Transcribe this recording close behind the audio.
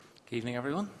Evening,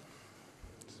 everyone.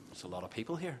 There's a lot of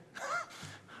people here.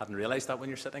 Hadn't realised that when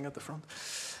you're sitting at the front.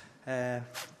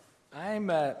 I'm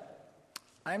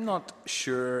not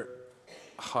sure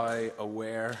how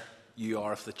aware you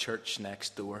are of the church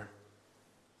next door,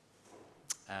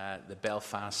 the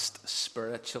Belfast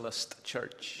Spiritualist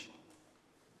Church.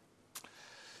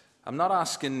 I'm not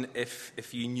asking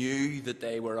if you knew that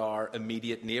they were our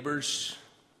immediate neighbours.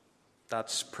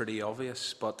 That's pretty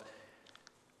obvious, but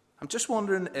I'm just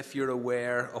wondering if you're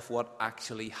aware of what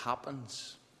actually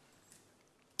happens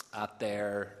at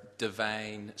their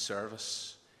divine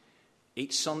service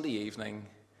each Sunday evening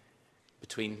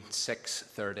between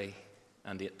 6:30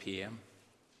 and 8 p.m.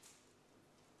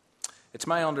 It's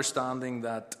my understanding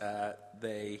that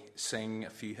they sing a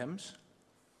few hymns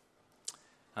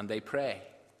and they pray.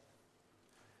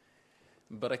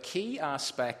 But a key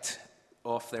aspect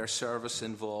of their service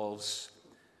involves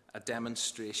a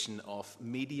demonstration of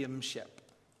mediumship,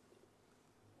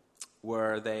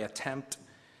 where they attempt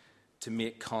to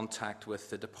make contact with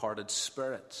the departed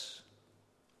spirits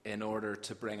in order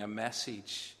to bring a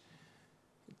message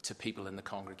to people in the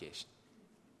congregation.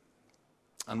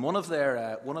 And one of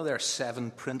their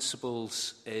 7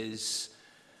 principles is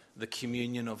the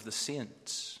communion of the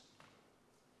saints,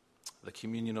 the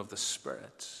communion of the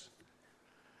spirits.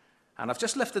 And I've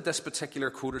just lifted this particular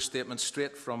quote or statement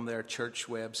straight from their church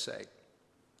website. It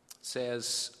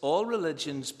says, "All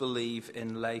religions believe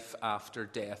in life after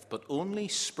death, but only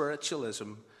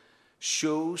spiritualism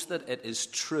shows that it is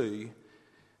true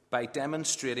by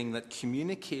demonstrating that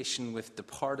communication with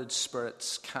departed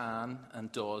spirits can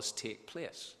and does take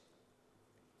place.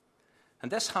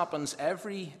 And this happens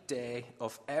every day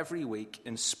of every week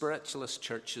in spiritualist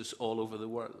churches all over the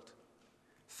world,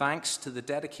 thanks to the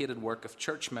dedicated work of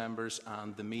church members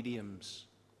and the mediums.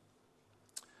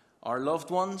 Our loved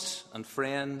ones and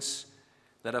friends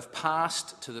that have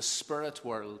passed to the spirit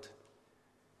world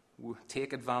will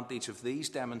take advantage of these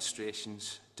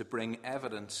demonstrations to bring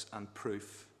evidence and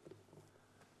proof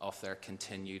of their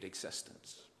continued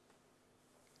existence."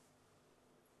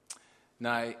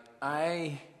 Now,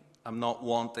 I am not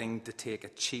wanting to take a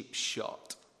cheap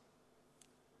shot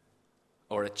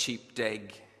or a cheap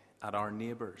dig at our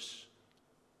neighbours.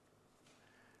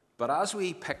 But as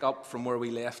we pick up from where we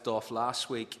left off last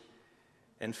week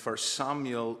in 1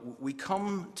 Samuel, we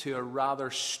come to a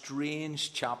rather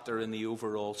strange chapter in the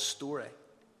overall story.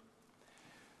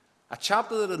 A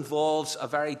chapter that involves a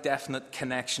very definite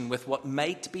connection with what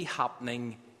might be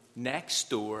happening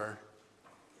next door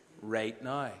right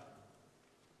now.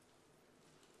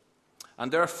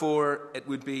 And therefore, it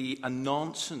would be a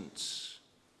nonsense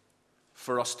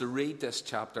for us to read this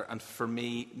chapter and for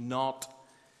me not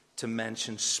to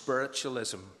mention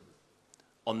spiritualism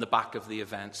on the back of the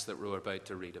events that we're about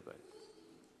to read about.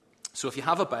 So if you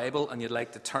have a Bible and you'd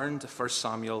like to turn to 1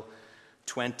 Samuel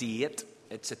 28,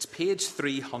 it's page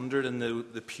 300 in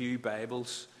the Pew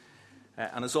Bibles.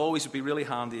 And as always, it'd be really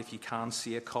handy if you can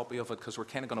see a copy of it, because we're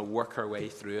kind of going to work our way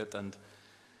through it and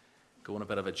go on a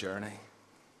bit of a journey.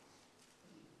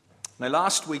 Now,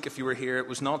 last week, if you were here, it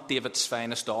was not David's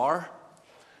finest hour,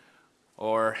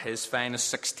 or his finest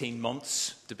 16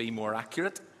 months, to be more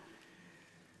accurate.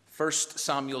 1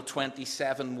 Samuel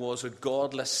 27 was a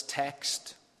godless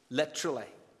text, literally.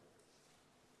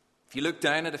 If you look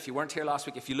down it, if you weren't here last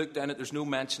week, if you look down it, there's no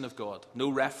mention of God, no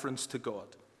reference to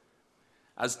God,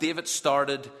 as David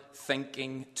started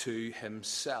thinking to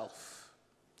himself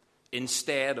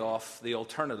instead of the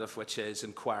alternative, which is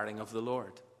inquiring of the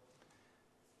Lord.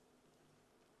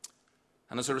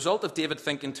 And as a result of David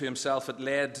thinking to himself, it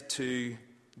led to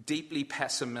deeply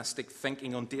pessimistic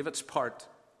thinking on David's part,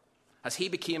 as he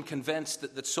became convinced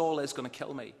that Saul is going to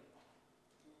kill me.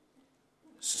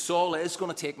 Saul is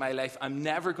going to take my life. I'm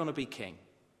never going to be king.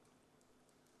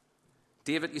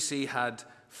 David, you see, had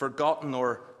forgotten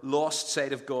or lost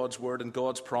sight of God's word and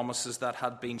God's promises that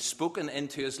had been spoken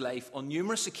into his life on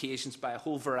numerous occasions by a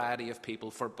whole variety of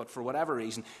people. But for whatever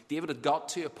reason, David had got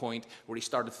to a point where he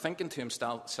started thinking to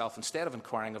himself instead of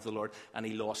inquiring of the Lord, and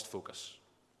he lost focus.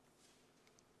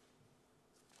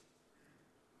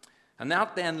 And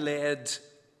that then led,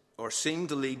 or seemed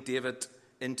to lead, David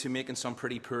into making some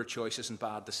pretty poor choices and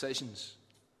bad decisions.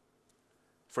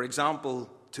 For example,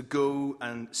 to go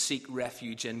and seek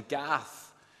refuge in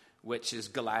Gath, which is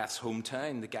Goliath's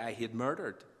hometown, the guy he had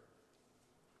murdered.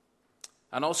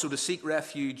 And also to seek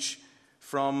refuge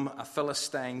from a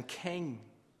Philistine king.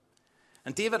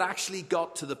 And David actually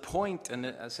got to the point, and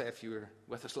I say if you were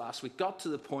with us last week, got to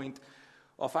the point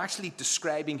of actually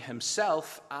describing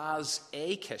himself as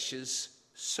Achish's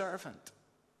servant.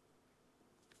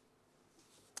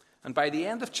 And by the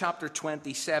end of chapter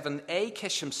 27,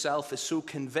 Achish himself is so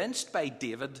convinced by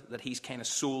David that he's kind of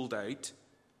sold out,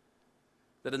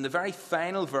 that in the very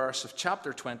final verse of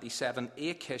chapter 27,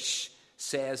 Achish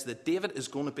says that David is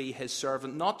going to be his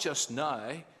servant not just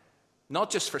now,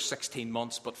 not just for 16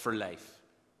 months, but for life.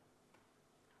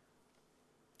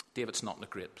 David's not in a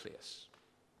great place.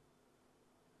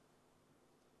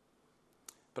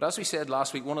 But as we said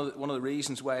last week, one of the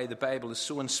reasons why the Bible is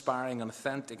so inspiring and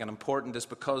authentic and important is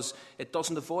because it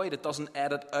doesn't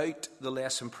edit out the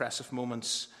less impressive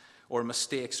moments or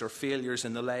mistakes or failures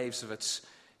in the lives of its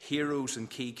heroes and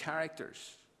key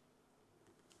characters.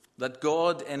 That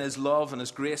God, in his love and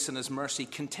his grace and his mercy,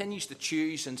 continues to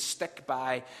choose and stick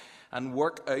by and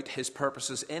work out his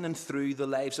purposes in and through the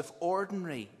lives of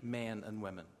ordinary men and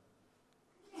women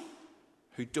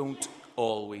who don't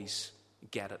always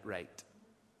get it right.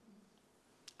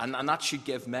 And that should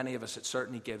give many of us, it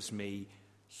certainly gives me,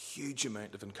 a huge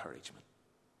amount of encouragement.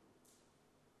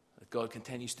 That God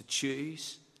continues to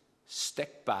choose,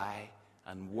 stick by,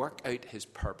 and work out his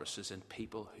purposes in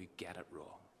people who get it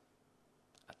wrong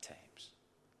at times.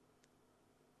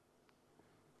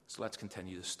 So let's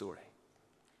continue the story.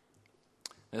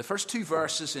 Now, the first two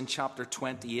verses in chapter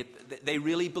 28, they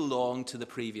really belong to the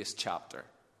previous chapter.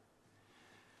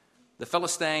 The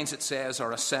Philistines, it says,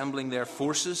 are assembling their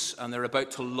forces and they're about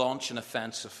to launch an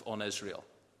offensive on Israel.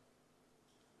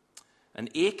 And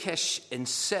Achish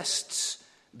insists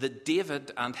that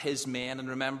David and his men, and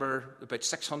remember about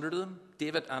 600 of them,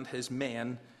 David and his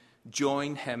men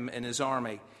join him in his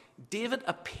army. David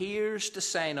appears to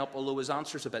sign up, although his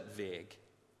answer's a bit vague.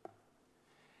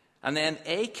 And then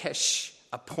Achish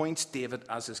appoints David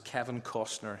as his Kevin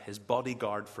Costner, his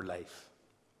bodyguard for life.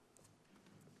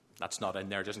 That's not in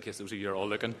there, just in case those of you are all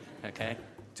looking, okay?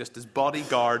 Just his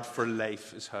bodyguard for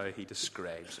life is how he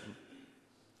describes him.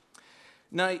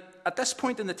 Now, at this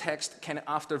point in the text, kind of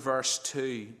after verse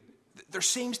 2, there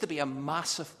seems to be a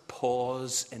massive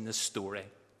pause in the story.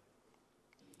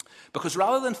 Because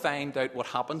rather than find out what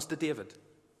happens to David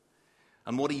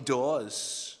and what he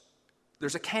does,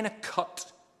 there's a kind of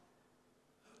cut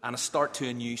and a start to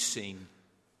a new scene.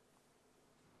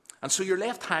 And so you're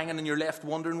left hanging and you're left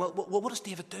wondering, well, what does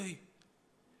David do?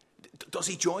 Does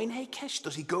he join Achish?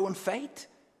 Does he go and fight?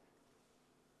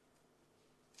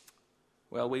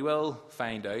 Well, we will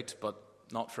find out, but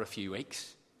not for a few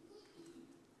weeks.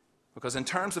 Because in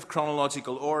terms of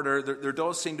chronological order, there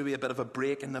does seem to be a bit of a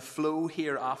break in the flow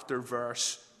here after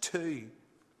verse 2.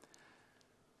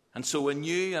 And so a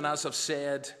new, and as I've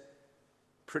said,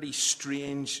 pretty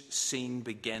strange scene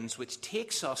begins, which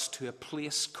takes us to a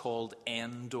place called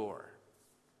Endor.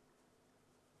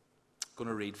 I'm going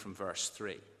to read from verse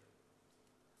 3, and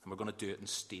we're going to do it in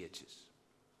stages.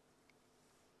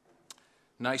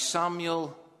 Now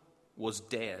Samuel was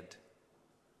dead,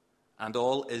 and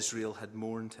all Israel had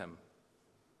mourned him.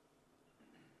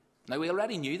 Now we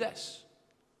already knew this.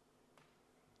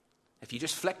 If you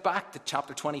just flick back to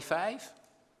chapter 25,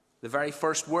 the very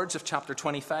first words of chapter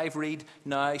 25 read,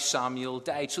 "Now Samuel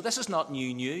died." So this is not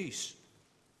new news.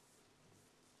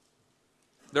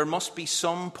 There must be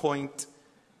some point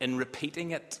in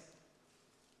repeating it.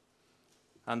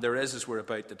 And there is, as we're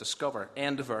about to discover.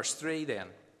 End of verse 3 then.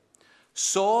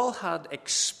 Saul had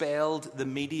expelled the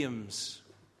mediums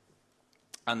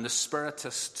and the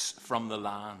spiritists from the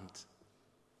land.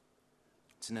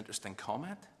 It's an interesting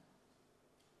comment.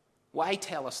 Why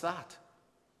tell us that?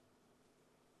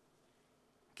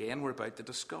 Again, we're about to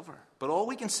discover. But all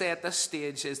we can say at this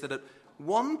stage is that at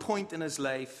one point in his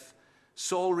life,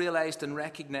 Saul realized and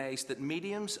recognized that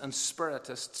mediums and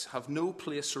spiritists have no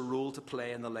place or role to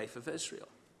play in the life of Israel.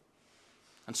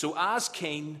 And so as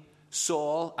king,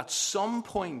 Saul, at some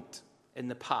point in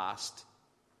the past,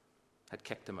 had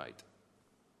kicked him out.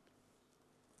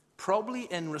 Probably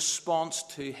in response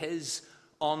to his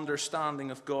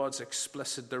understanding of God's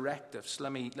explicit directives.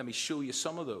 Let me show you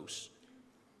some of those.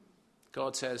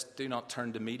 God says, do not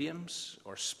turn to mediums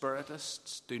or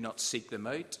spiritists. Do not seek them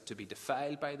out to be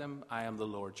defiled by them. I am the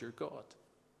Lord your God.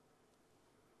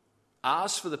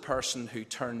 As for the person who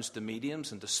turns to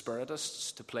mediums and to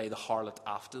spiritists to play the harlot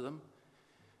after them,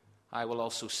 I will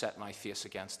also set my face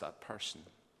against that person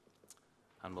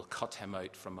and will cut him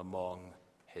out from among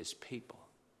his people.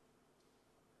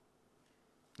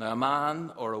 Now, a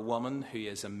man or a woman who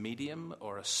is a medium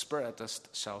or a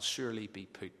spiritist shall surely be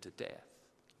put to death.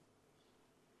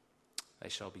 They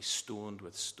shall be stoned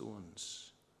with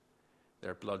stones.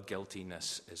 Their blood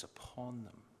guiltiness is upon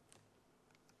them.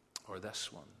 Or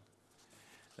this one.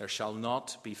 There shall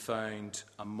not be found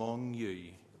among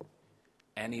you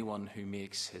anyone who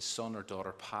makes his son or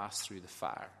daughter pass through the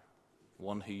fire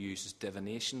one who uses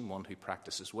divination, one who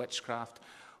practices witchcraft,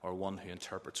 or one who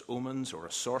interprets omens, or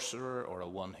a sorcerer, or a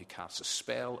one who casts a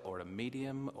spell, or a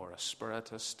medium, or a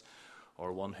spiritist,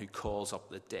 or one who calls up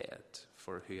the dead.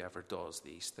 For whoever does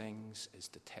these things is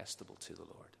detestable to the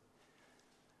Lord.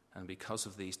 And because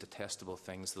of these detestable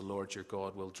things, the Lord your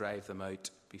God will drive them out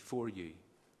before you.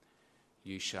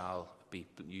 You shall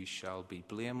be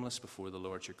blameless before the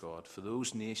Lord your God. For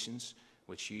those nations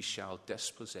which you shall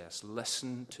dispossess,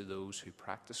 listen to those who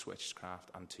practice witchcraft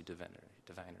and to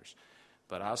diviners.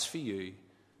 But as for you,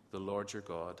 the Lord your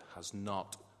God has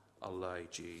not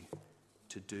allowed you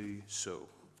to do so.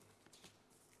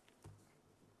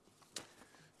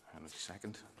 Hang on a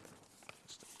second.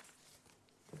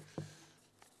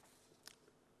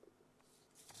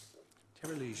 Do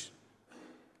you ever lose?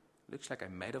 Looks like I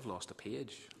might have lost a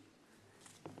page.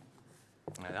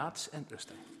 Now that's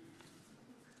interesting.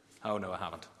 Oh, no, I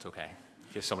haven't. It's okay.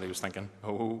 In case somebody was thinking,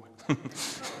 oh.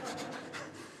 It's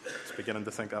beginning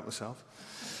to think that myself.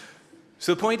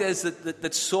 So the point is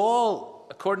that Saul,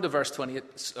 according to verse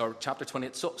 28, or chapter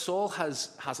 28, Saul has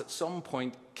at some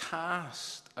point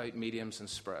cast out mediums and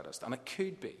spiritists. And it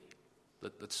could be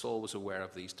that Saul was aware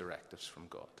of these directives from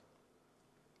God.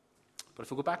 But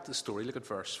if we go back to the story, look at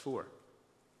verse 4. It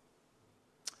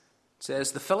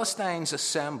says, the Philistines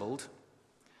assembled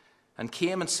and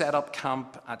came and set up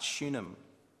camp at Shunem,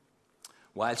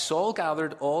 while Saul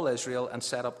gathered all Israel and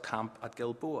set up camp at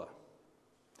Gilboa.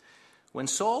 When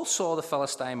Saul saw the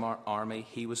Philistine army,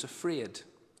 he was afraid.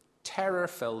 Terror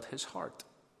filled his heart.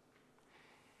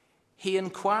 He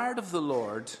inquired of the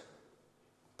Lord,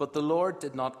 but the Lord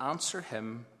did not answer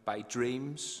him by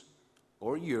dreams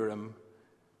or Urim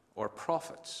or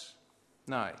prophets.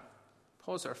 Now,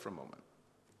 pause there for a moment.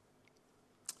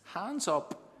 Hands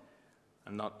up,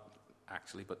 and not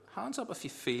actually, but hands up if you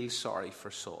feel sorry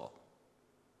for Saul.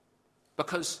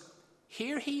 Because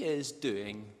here he is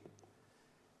doing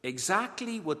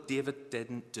exactly what David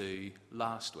didn't do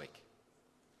last week.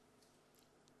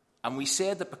 And we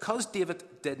said that because David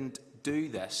didn't do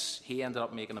this, he ended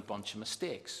up making a bunch of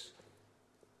mistakes.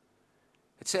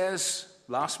 It says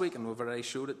last week, and we've already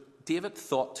showed it, David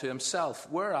thought to himself,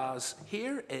 whereas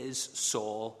here is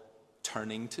Saul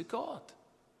turning to God.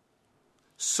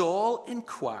 Saul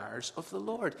inquires of the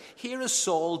Lord. Here is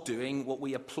Saul doing what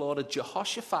we applauded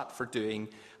Jehoshaphat for doing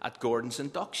at Gordon's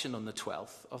induction on the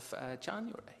 12th of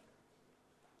January.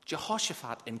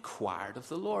 Jehoshaphat inquired of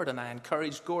the Lord, and I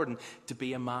encouraged Gordon to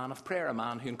be a man of prayer, a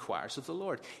man who inquires of the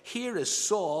Lord. Here is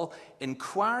Saul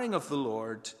inquiring of the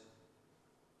Lord,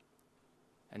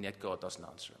 and yet God doesn't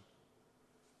answer him.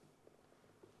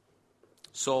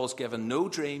 Saul's given no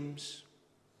dreams.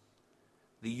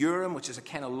 The Urim, which is a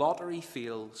kind of lottery,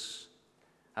 fails,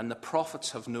 and the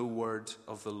prophets have no word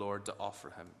of the Lord to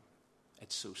offer him.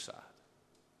 It's so sad.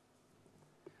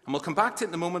 And we'll come back to it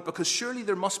in a moment, because surely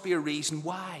there must be a reason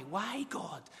why. Why,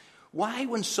 God? Why,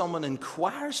 when someone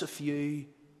inquires of you,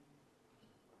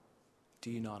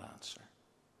 do you not answer?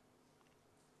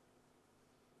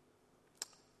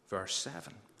 Verse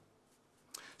 7.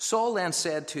 Saul then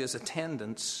said to his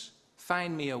attendants,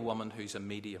 find me a woman who's a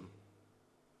medium,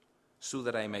 so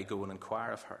that I may go and inquire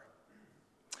of her.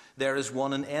 There is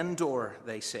one in Endor,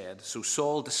 they said. So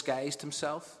Saul disguised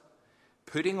himself,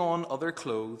 putting on other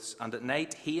clothes, and at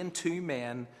night he and 2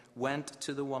 men went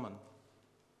to the woman.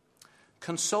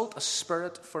 Consult a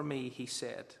spirit for me, he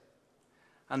said,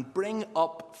 and bring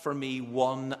up for me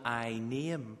one I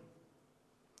name.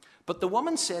 But the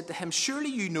woman said to him, surely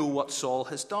you know what Saul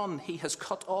has done. He has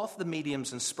cut off the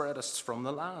mediums and spiritists from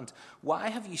the land. Why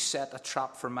have you set a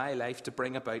trap for my life to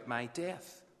bring about my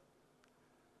death?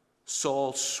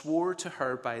 Saul swore to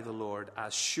her by the Lord,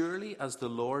 as surely as the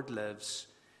Lord lives,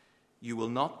 you will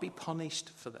not be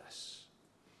punished for this.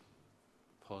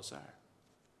 Pause there.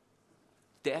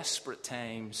 Desperate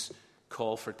times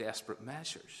call for desperate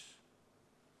measures.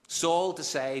 Saul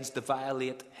decides to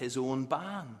violate his own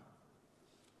ban.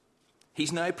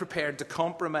 He's now prepared to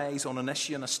compromise on an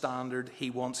issue and a standard he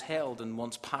once held and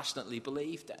once passionately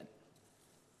believed in.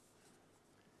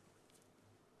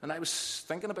 And I was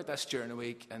thinking about this during the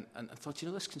week and I thought,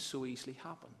 this can so easily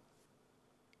happen.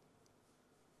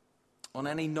 On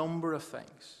any number of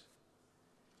things.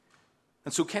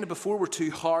 And so kind of before we're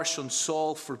too harsh on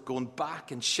Saul for going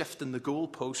back and shifting the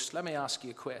goalposts, let me ask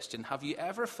you a question. Have you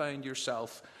ever found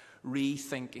yourself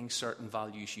rethinking certain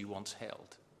values you once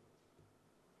held?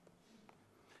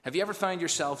 Have you ever found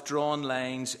yourself drawing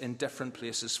lines in different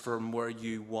places from where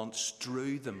you once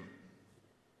drew them?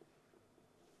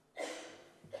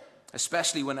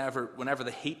 Especially whenever the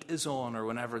heat is on, or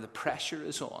whenever the pressure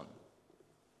is on.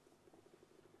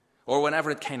 Or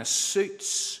whenever it kind of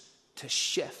suits to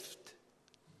shift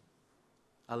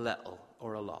a little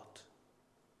or a lot.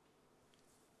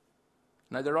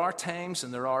 Now, there are times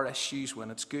and there are issues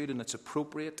when it's good and it's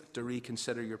appropriate to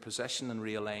reconsider your position and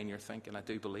realign your thinking. I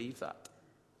do believe that.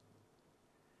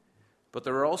 But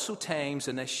there are also times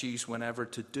and issues whenever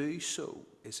to do so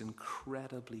is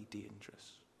incredibly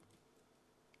dangerous.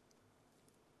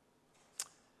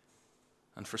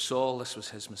 And for Saul, this was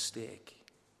his mistake.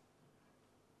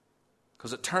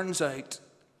 Because it turns out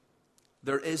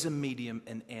there is a medium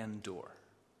in Endor.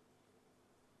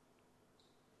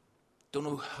 Don't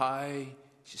know how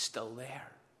she's still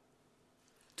there.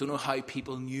 Don't know how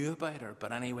people knew about her,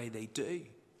 but anyway, they do.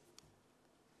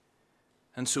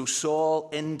 And so Saul,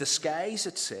 in disguise,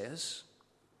 it says,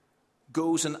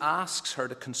 goes and asks her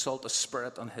to consult a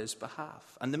spirit on his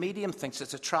behalf. And the medium thinks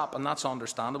it's a trap, and that's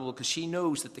understandable because she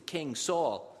knows that the king,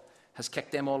 Saul, has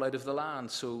kicked them all out of the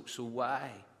land. So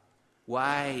why?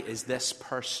 Why is this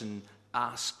person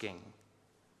asking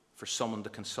for someone to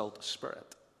consult a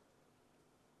spirit?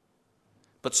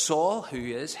 But Saul, who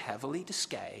is heavily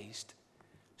disguised,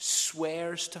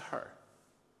 swears to her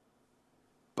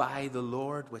by the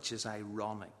Lord, which is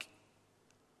ironic,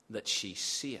 that she's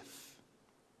safe.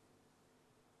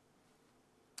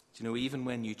 Do you know, even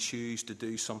when you choose to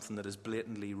do something that is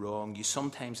blatantly wrong, you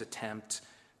sometimes attempt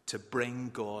to bring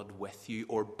God with you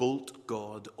or bolt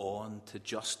God on to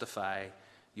justify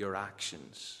your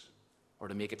actions or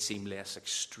to make it seem less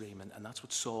extreme. And that's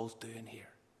what Saul's doing here.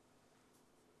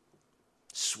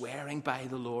 Swearing by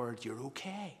the Lord, you're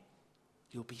okay.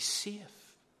 You'll be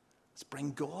safe. Let's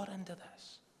bring God into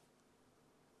this.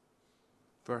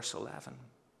 Verse 11.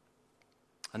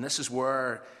 And this is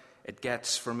where it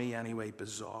gets, for me anyway,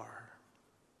 bizarre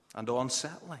and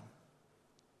unsettling.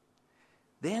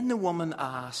 Then the woman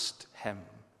asked him,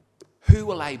 "Who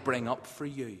will I bring up for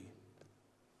you?"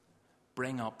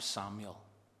 Bring up Samuel.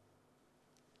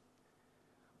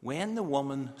 When the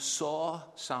woman saw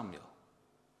Samuel,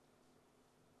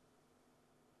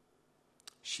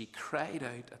 she cried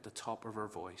out at the top of her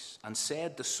voice and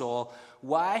said to Saul,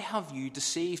 "Why have you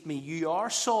deceived me? You are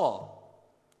Saul."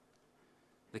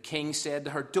 The king said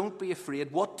to her, "Don't be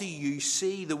afraid. What do you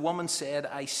see?" The woman said,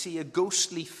 "I see a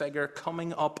ghostly figure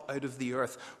coming up out of the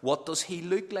earth." "What does he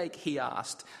look like?" he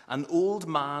asked. "An old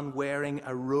man wearing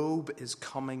a robe is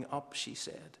coming up," she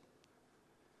said.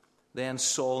 Then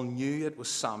Saul knew it was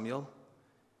Samuel.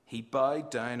 He bowed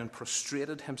down and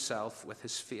prostrated himself with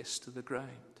his face to the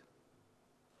ground.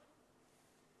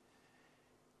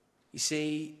 You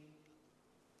see,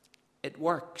 it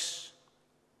works.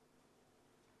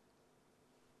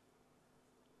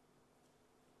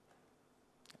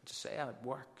 To say how it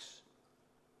works.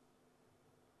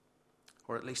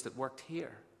 Or at least it worked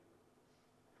here.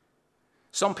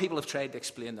 Some people have tried to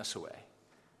explain this away.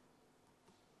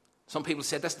 Some people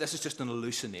said this is just an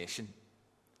hallucination.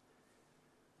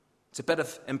 It's a bit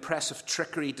of impressive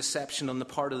trickery, deception on the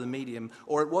part of the medium.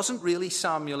 Or it wasn't really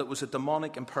Samuel, it was a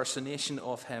demonic impersonation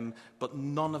of him. But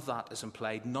none of that is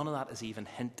implied. None of that is even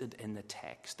hinted in the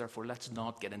text. Therefore, let's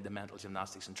not get into mental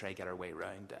gymnastics and try to get our way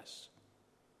around this.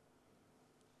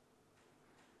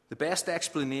 The best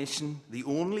explanation, the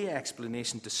only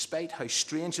explanation, despite how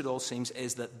strange it all seems,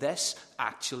 is that this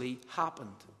actually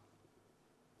happened.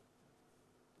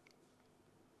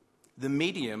 The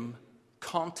medium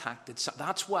contacted,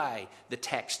 that's why the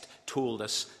text told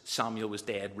us Samuel was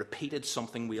dead, repeated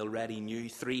something we already knew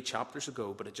 3 chapters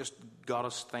ago, but it just got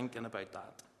us thinking about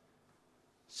that.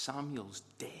 Samuel's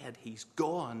dead, he's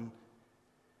gone,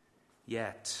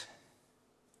 yet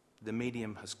the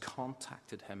medium has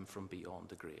contacted him from beyond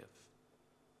the grave.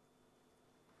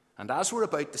 And as we're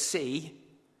about to see,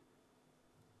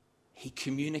 he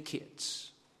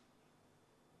communicates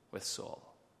with Saul.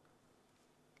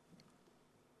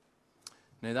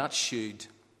 Now that should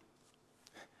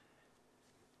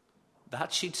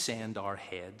send our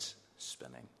heads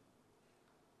spinning.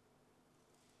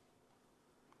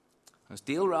 As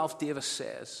Dale Ralph Davis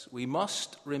says, we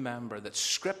must remember that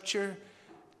Scripture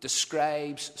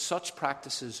describes such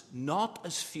practices not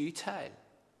as futile,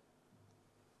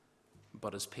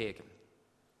 but as pagan.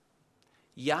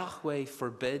 Yahweh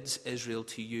forbids Israel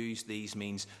to use these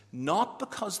means, not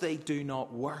because they do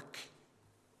not work,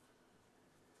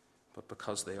 but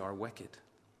because they are wicked.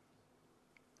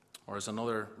 Or as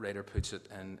another writer puts it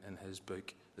in his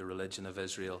book, The Religion of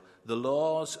Israel, the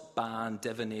laws ban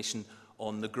divination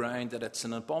on the ground that it's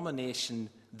an abomination.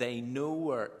 They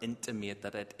nowhere intimate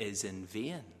that it is in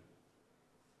vain.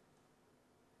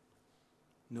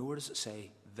 Nowhere does it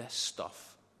say this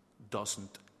stuff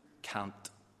can't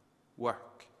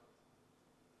work.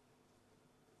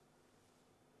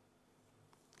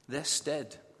 This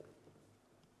did.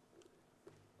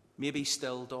 Maybe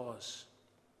still does.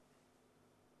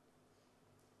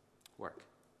 work.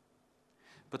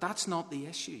 But that's not the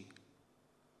issue.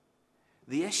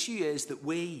 The issue is that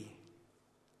we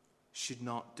should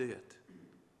not do it.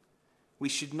 We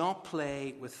should not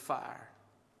play with fire.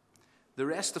 The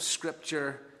rest of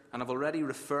Scripture, and I've already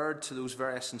referred to those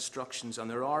various instructions, and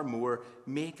there are more,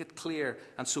 make it clear.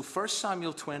 And so 1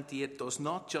 Samuel 28 does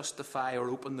not justify or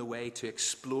open the way to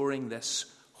exploring this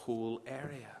whole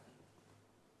area.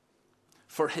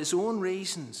 For his own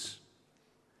reasons,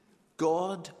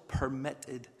 God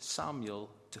permitted Samuel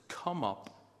to come up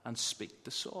and speak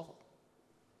to Saul.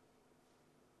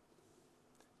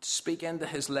 To speak into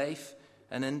his life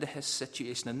and into his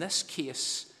situation. In this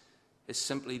case is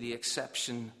simply the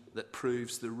exception that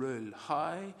proves the rule.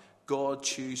 How God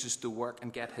chooses to work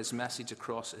and get his message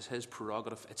across is his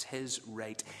prerogative. It's his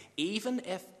right. Even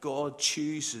if God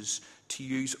chooses to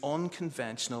use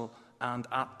unconventional and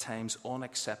at times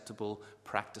unacceptable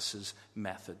practices,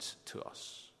 methods to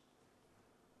us.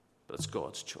 But it's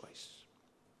God's choice.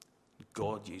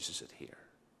 God uses it here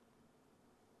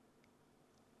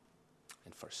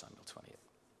in 1 Samuel 28.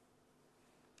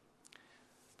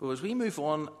 But as we move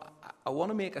on, I want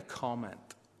to make a comment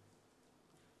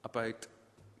about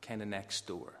kind of next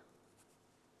door.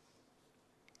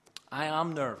 I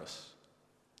am nervous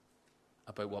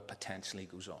about what potentially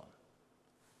goes on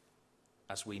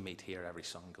as we meet here every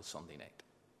single Sunday night.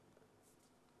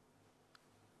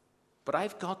 But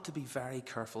I've got to be very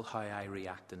careful how I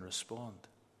react and respond.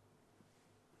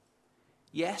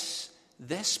 Yes,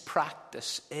 this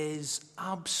practice is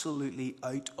absolutely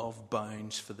out of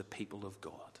bounds for the people of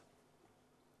God.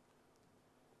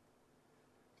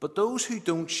 But those who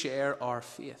don't share our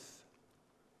faith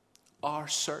are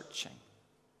searching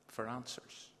for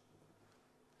answers.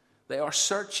 They are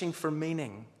searching for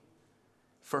meaning,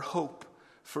 for hope,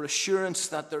 for assurance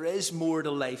that there is more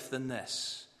to life than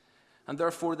this. And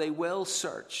therefore they will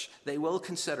search, they will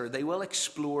consider, they will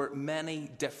explore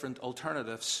many different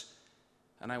alternatives.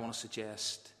 And I want to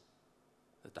suggest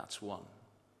that that's one.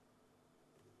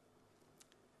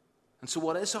 And so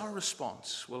what is our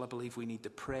response? Well, I believe we need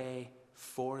to pray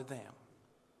for them.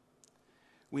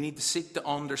 We need to seek to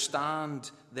understand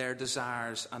their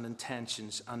desires and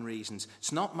intentions and reasons.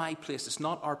 It's not my place, it's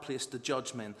not our place to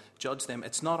judge them.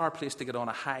 It's not our place to get on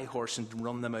a high horse and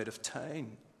run them out of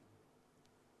town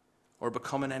or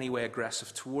become in any way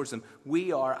aggressive towards them.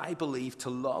 We are, I believe, to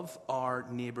love our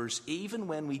neighbours even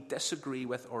when we disagree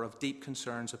with or have deep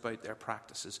concerns about their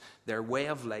practices, their way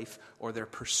of life, or their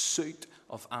pursuit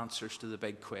of answers to the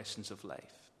big questions of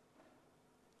life.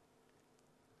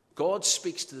 God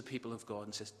speaks to the people of God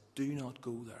and says, do not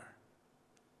go there.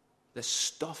 This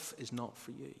stuff is not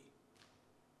for you.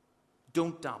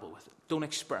 Don't dabble with it. Don't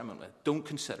experiment with it. Don't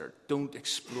consider it. Don't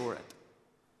explore it.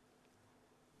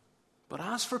 But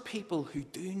as for people who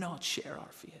do not share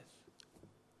our faith,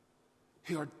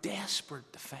 who are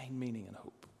desperate to find meaning and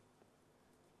hope,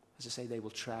 as I say, they will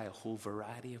try a whole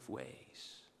variety of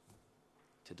ways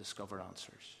to discover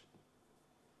answers.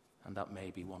 And that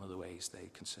may be one of the ways they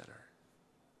consider.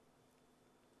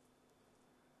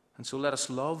 And so let us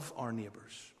love our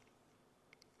neighbours.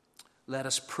 Let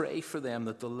us pray for them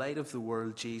that the light of the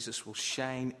world, Jesus, will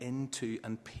shine into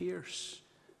and pierce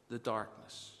the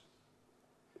darkness.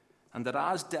 And that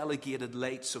as delegated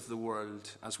lights of the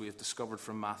world, as we have discovered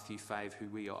from Matthew 5 who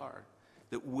we are,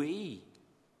 that we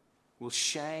will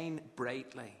shine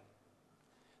brightly,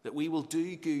 that we will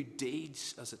do good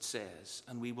deeds, as it says,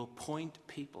 and we will point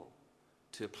people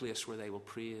to a place where they will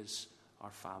praise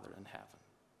our Father in heaven.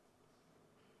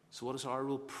 So what is our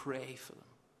role? Pray for them.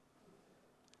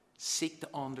 Seek to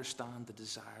understand the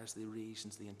desires, the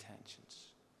reasons, the intentions.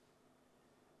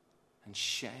 And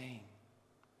shine.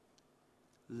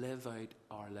 Live out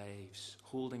our lives,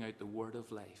 holding out the word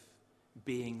of life,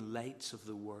 being lights of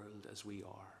the world as we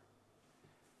are,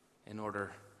 in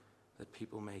order that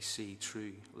people may see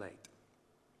true light.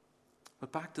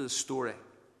 But back to the story,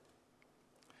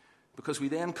 because we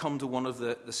then come to one of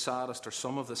the saddest, or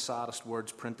some of the saddest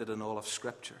words printed in all of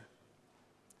Scripture.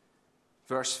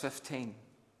 Verse 15.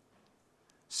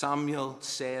 Samuel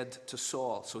said to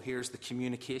Saul, so here's the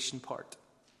communication part.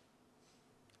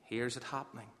 Here's it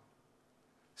happening.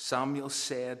 Samuel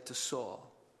said to Saul,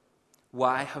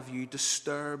 why have you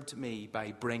disturbed me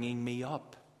by bringing me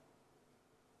up?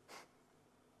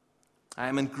 I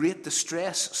am in great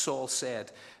distress, Saul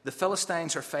said. The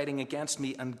Philistines are fighting against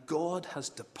me, and God has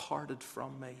departed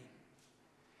from me.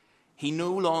 He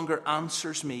no longer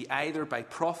answers me, either by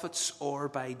prophets or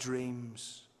by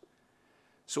dreams.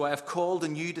 So I have called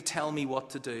on you to tell me what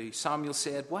to do. Samuel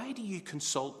said, why do you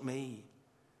consult me?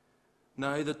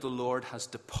 Now that the Lord has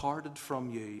departed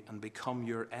from you and become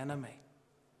your enemy.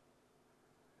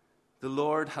 The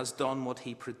Lord has done what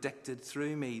he predicted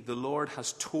through me. The Lord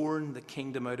has torn the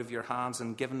kingdom out of your hands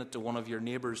and given it to one of your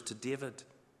neighbors, to David.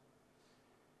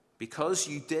 Because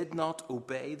you did not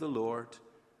obey the Lord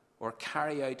or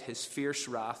carry out his fierce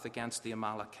wrath against the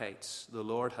Amalekites, the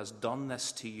Lord has done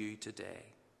this to you today.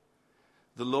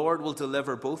 The Lord will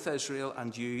deliver both Israel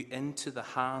and you into the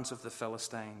hands of the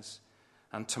Philistines,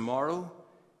 and tomorrow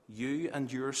you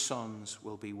and your sons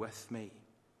will be with me.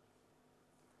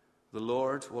 The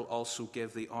Lord will also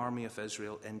give the army of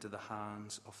Israel into the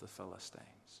hands of the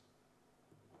Philistines.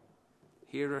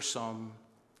 Here are some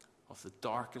of the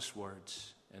darkest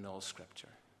words in all Scripture.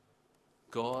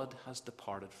 God has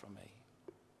departed from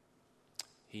me.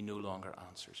 He no longer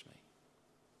answers me.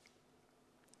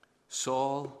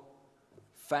 Saul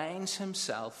finds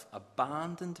himself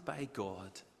abandoned by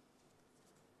God,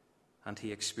 and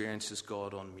he experiences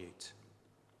God on mute.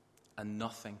 And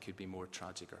nothing could be more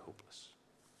tragic or hopeless.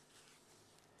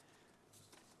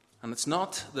 And it's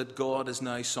not that God is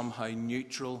now somehow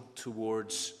neutral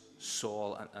towards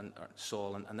Saul,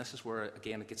 and this is where,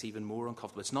 again, it gets even more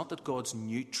uncomfortable. It's not that God's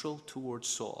neutral towards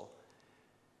Saul.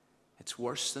 It's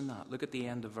worse than that. Look at the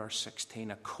end of verse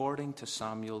 16. According to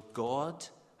Samuel, God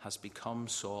has become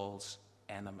Saul's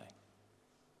enemy.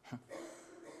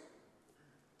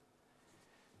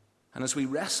 And as we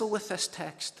wrestle with this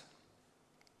text,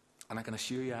 and I can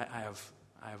assure you I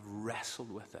have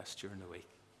wrestled with this during the week.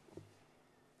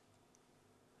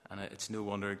 And it's no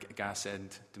wonder a guy said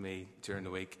to me during the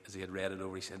week, as he had read it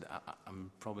over, he said, I'm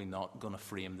probably not going to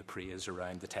frame the praise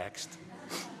around the text,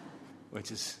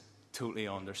 which is totally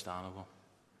understandable.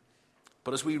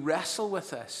 But as we wrestle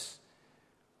with this,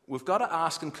 we've got to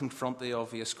ask and confront the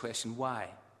obvious question, why?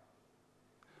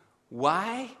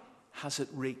 Why has it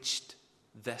reached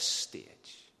this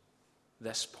stage,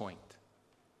 this point,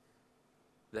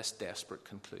 this desperate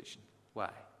conclusion?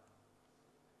 Why?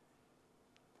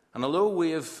 And although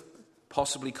we have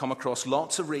possibly come across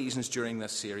lots of reasons during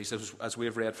this series, as we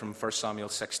have read from 1 Samuel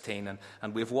 16,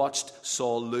 and we've watched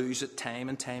Saul lose it time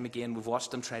and time again. We've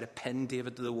watched him try to pin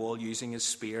David to the wall using his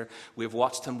spear. We've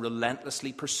watched him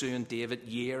relentlessly pursuing David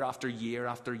year after year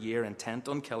after year, intent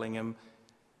on killing him.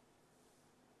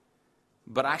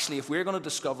 But actually, if we're going to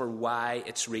discover why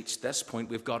it's reached this point,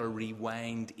 we've got to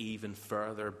rewind even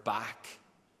further back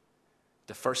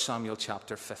to 1 Samuel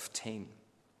chapter 15.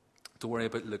 Don't worry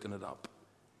about looking it up.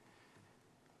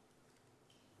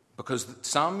 Because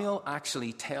Samuel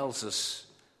actually tells us,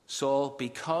 Saul,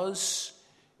 because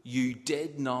you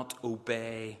did not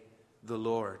obey the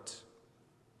Lord,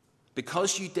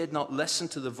 because you did not listen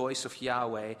to the voice of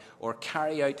Yahweh or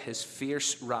carry out his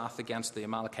fierce wrath against the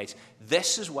Amalekites,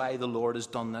 this is why the Lord has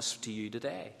done this to you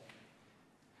today.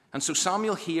 And so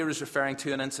Samuel here is referring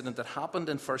to an incident that happened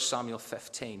in 1 Samuel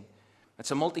 15. It's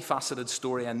a multifaceted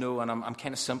story, I know, and I'm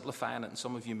kind of simplifying it, and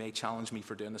some of you may challenge me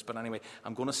for doing this, but anyway,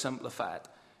 I'm going to simplify it.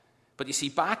 But you see,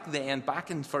 back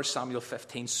in 1 Samuel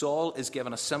 15, Saul is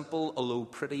given a simple, although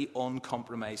pretty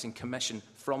uncompromising commission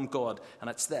from God, and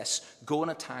it's this: go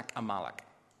and attack Amalek.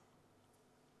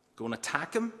 Go and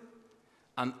attack him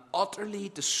and utterly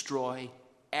destroy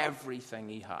everything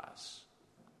he has.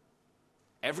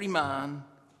 Every man,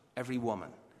 every woman,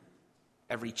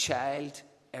 every child,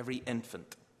 every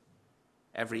infant,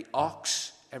 every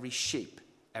ox, every sheep,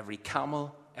 every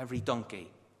camel, every donkey.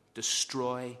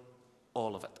 Destroy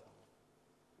all of it.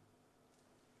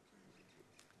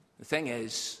 The thing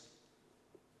is,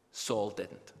 Saul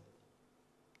didn't.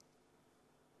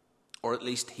 Or at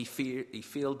least he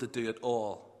failed to do it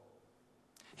all.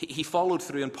 He followed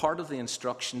through in part of the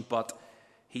instruction, but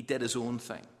he did his own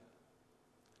thing.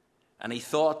 And he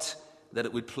thought that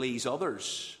it would please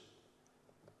others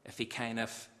if he kind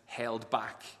of held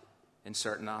back in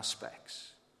certain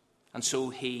aspects. And so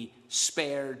he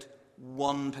spared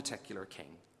one particular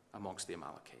king amongst the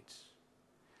Amalekites.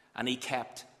 And he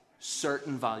kept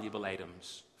certain valuable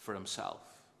items for himself.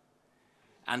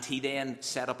 And he then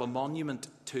set up a monument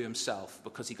to himself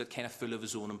because he got kind of full of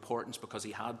his own importance because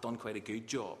he had done quite a good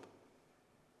job.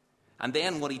 And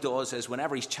then what he does is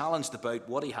whenever he's challenged about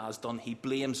what he has done, he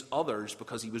blames others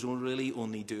because he was really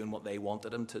only doing what they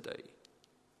wanted him to do.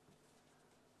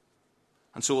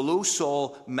 And so although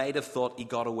Saul might have thought he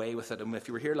got away with it, and if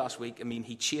you were here last week,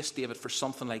 he chased David for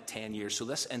something like 10 years. So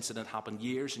this incident happened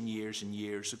years and years and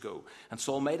years ago. And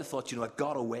Saul might have thought, I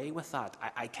got away with that.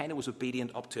 I kind of was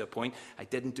obedient up to a point. I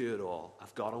didn't do it all.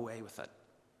 I've got away with it.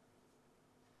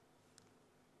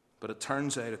 But it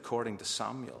turns out, according to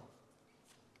Samuel,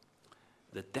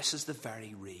 that this is the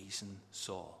very reason,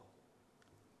 Saul,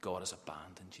 God has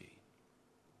abandoned you.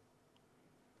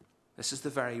 This is the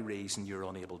very reason you're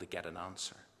unable to get an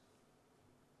answer.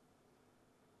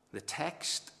 The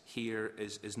text here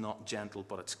is not gentle,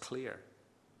 but it's clear.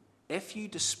 If you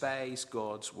despise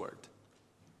God's word,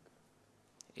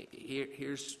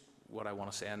 here's what I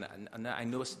want to say, and I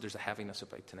know there's a heaviness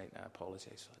about tonight, and I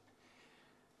apologize for that.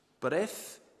 But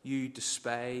if you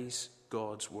despise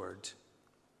God's word,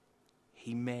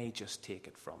 he may just take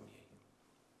it from you.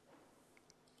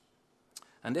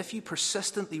 And if you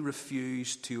persistently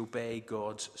refuse to obey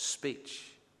God's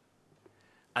speech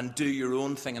and do your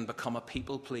own thing and become a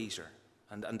people pleaser,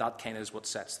 and that kind of is what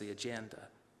sets the agenda,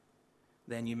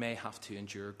 then you may have to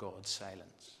endure God's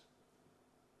silence.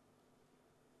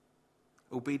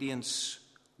 Obedience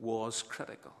was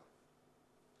critical.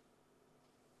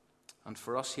 And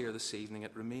for us here this evening,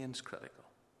 it remains critical.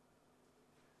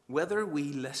 Whether we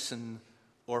listen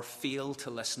or fail to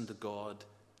listen to God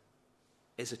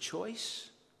is a choice,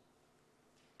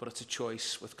 but it's a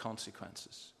choice with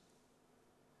consequences.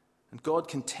 And God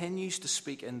continues to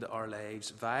speak into our lives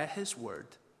via his word,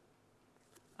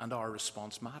 and our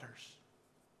response matters.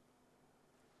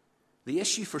 The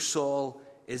issue for Saul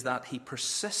is that he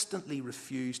persistently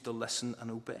refused to listen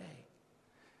and obey.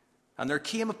 And there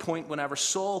came a point whenever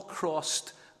Saul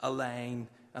crossed a line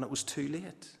and it was too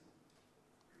late.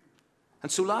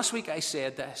 And so last week I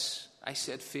said this. I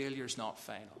said failure's not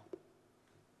final.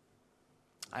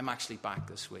 I'm actually back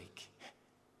this week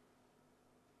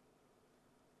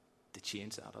to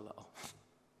change that a little.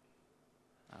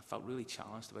 I felt really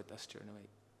challenged about this during the week.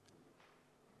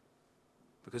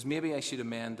 Because maybe I should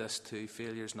amend this to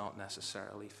failure's not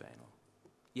necessarily final.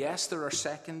 Yes, there are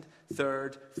second,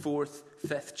 third, fourth,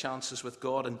 fifth chances with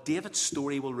God, and David's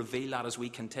story will reveal that as we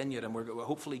continue, and we're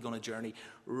hopefully going to journey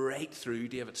right through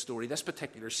David's story. This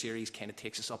particular series kind of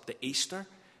takes us up to Easter,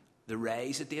 the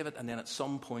rise of David, and then at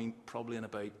some point, probably in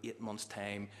about 8 months'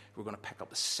 time, we're going to pick up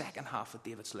the second half of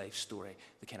David's life story,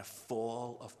 the kind of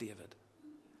fall of David.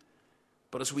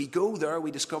 But as we go there, we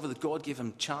discover that God gave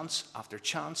him chance after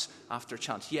chance after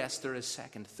chance. Yes, there is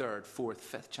second, third, fourth,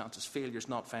 fifth chances. Failure's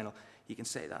not final. You can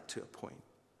say that to a point.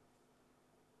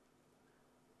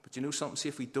 But you know something? See,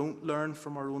 if we don't learn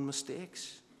from our own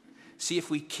mistakes, see if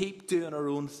we keep doing our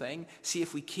own thing, see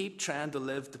if we keep trying to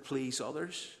live to please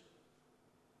others,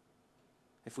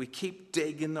 if we keep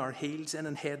digging our heels in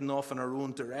and heading off in our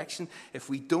own direction, if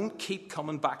we don't keep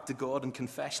coming back to God in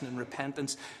confession and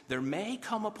repentance, there may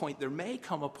come a point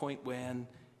when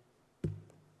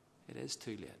it is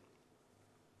too late.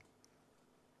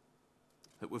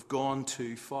 That we've gone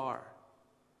too far.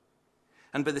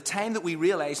 And by the time that we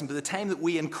realize and by the time that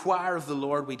we inquire of the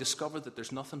Lord, we discover that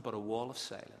there's nothing but a wall of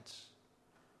silence.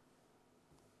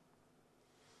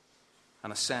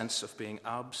 And a sense of being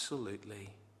absolutely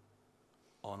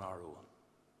on our own.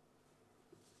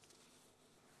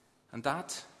 And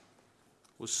that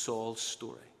was Saul's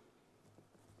story.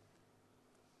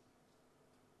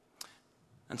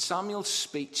 And Samuel's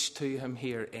speech to him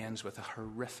here ends with a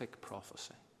horrific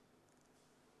prophecy.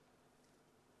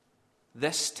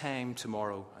 This time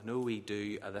tomorrow, I know we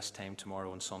do this time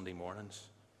tomorrow on Sunday mornings.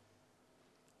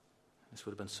 This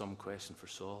would have been some question for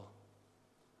Saul.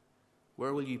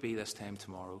 Where will you be this time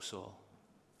tomorrow, Saul?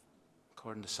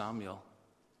 According to Samuel,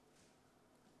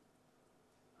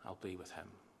 I'll be with him.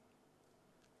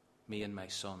 Me and my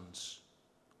sons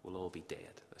will all be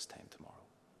dead this time tomorrow.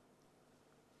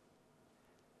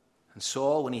 And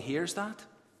Saul, when he hears that,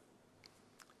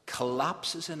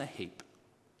 collapses in a heap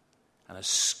and is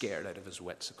scared out of his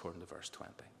wits, according to verse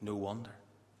 20. No wonder.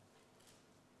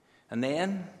 And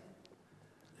then,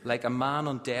 like a man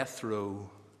on death row,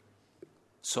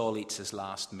 Saul eats his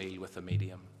last meal with a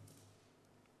medium.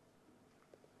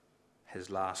 His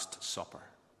last supper.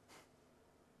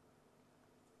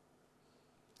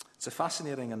 It's a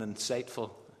fascinating and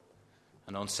insightful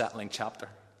and unsettling chapter.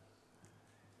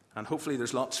 And hopefully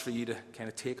there's lots for you to kind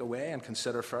of take away and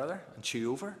consider further and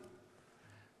chew over.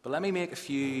 But let me make a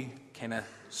few kind of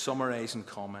summarizing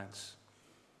comments.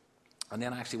 And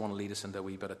then I actually want to lead us into a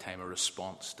wee bit of time of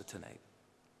response to tonight.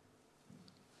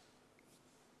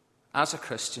 As a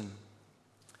Christian,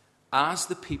 as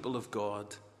the people of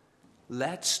God,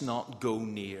 let's not go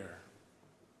near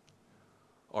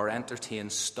or entertain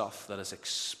stuff that is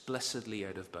explicitly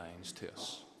out of bounds to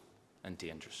us and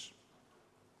dangerous.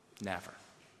 Never.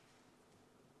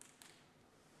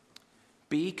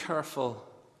 Be careful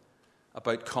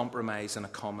about compromise and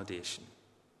accommodation.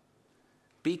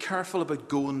 Be careful about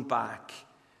going back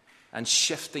and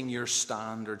shifting your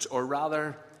standards, or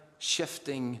rather,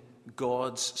 shifting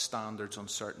God's standards on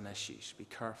certain issues. Be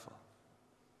careful.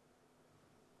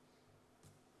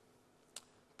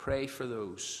 Pray for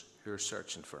those who are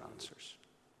searching for answers.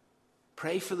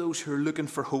 Pray for those who are looking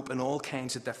for hope in all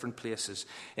kinds of different places,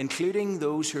 including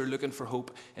those who are looking for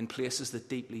hope in places that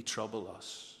deeply trouble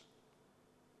us.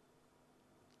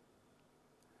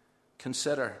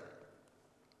 Consider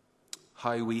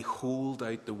how we hold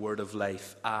out the word of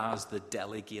life as the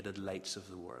delegated lights of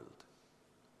the world.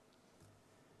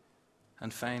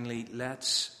 And finally,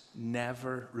 let's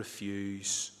never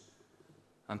refuse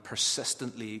and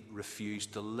persistently refuse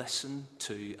to listen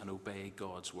to and obey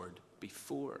God's word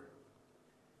before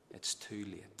it's too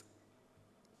late.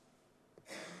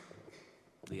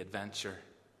 The adventure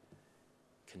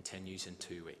continues in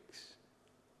 2 weeks.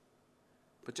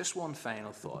 But just one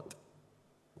final thought.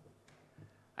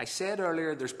 I said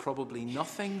earlier there's probably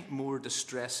nothing more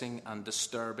distressing and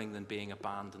disturbing than being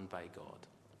abandoned by God.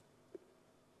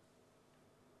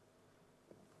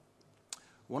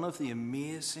 One of the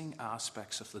amazing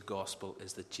aspects of the gospel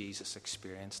is that Jesus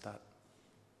experienced that.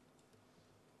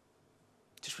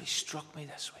 It just really struck me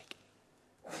this week.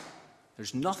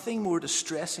 There's nothing more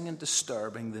distressing and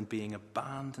disturbing than being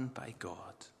abandoned by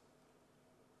God.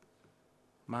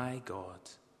 My God,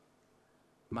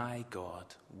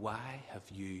 why have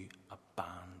you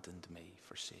abandoned me,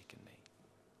 forsaken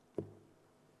me?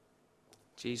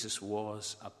 Jesus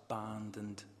was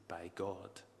abandoned by God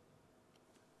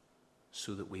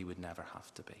so that we would never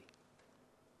have to be.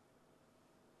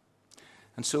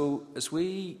 And so, as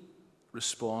we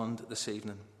respond this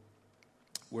evening,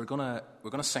 we're gonna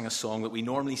sing a song that we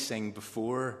normally sing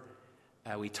before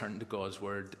we turn to God's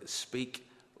word. Speak,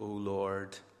 O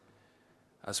Lord,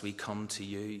 as we come to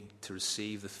you to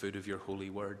receive the food of your holy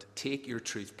word. Take your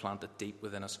truth, plant it deep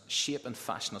within us, shape and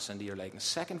fashion us into your likeness.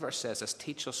 Second verse says this: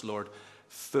 teach us, Lord,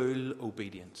 full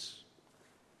obedience,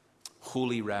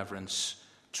 holy reverence,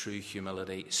 true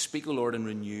humility. Speak, O Lord, and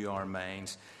renew our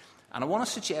minds. And I want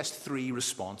to suggest 3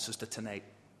 responses to tonight.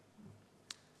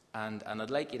 And I'd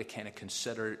like you to kind of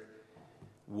consider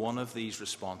one of these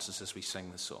responses as we sing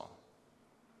the song.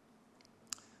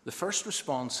 The first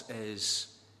response is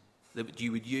that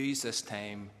you would use this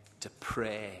time to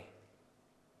pray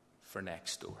for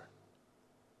next door.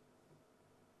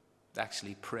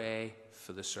 Actually, pray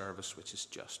for the service which is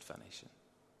just finishing.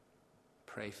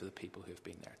 Pray for the people who have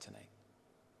been there tonight.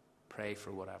 Pray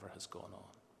for whatever has gone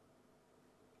on.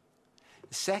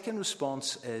 The second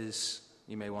response is,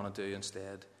 you may want to do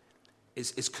instead,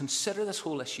 is consider this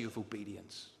whole issue of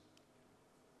obedience.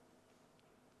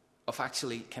 Of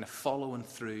actually kind of following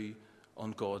through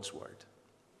on God's word.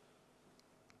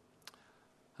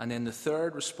 And then the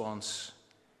third response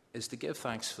is to give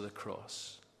thanks for the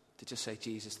cross. To just say,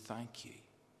 Jesus, thank you.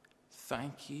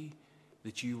 Thank you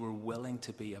that you were willing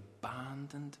to be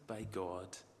abandoned by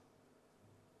God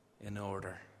in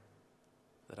order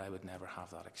that I would never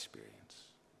have that experience.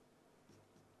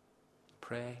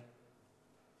 Pray.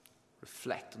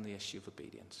 Reflect on the issue of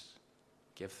obedience.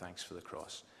 Give thanks for the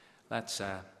cross. Let's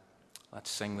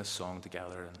sing this song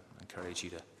together and encourage you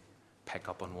to pick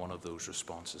up on one of those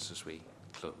responses as we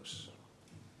close.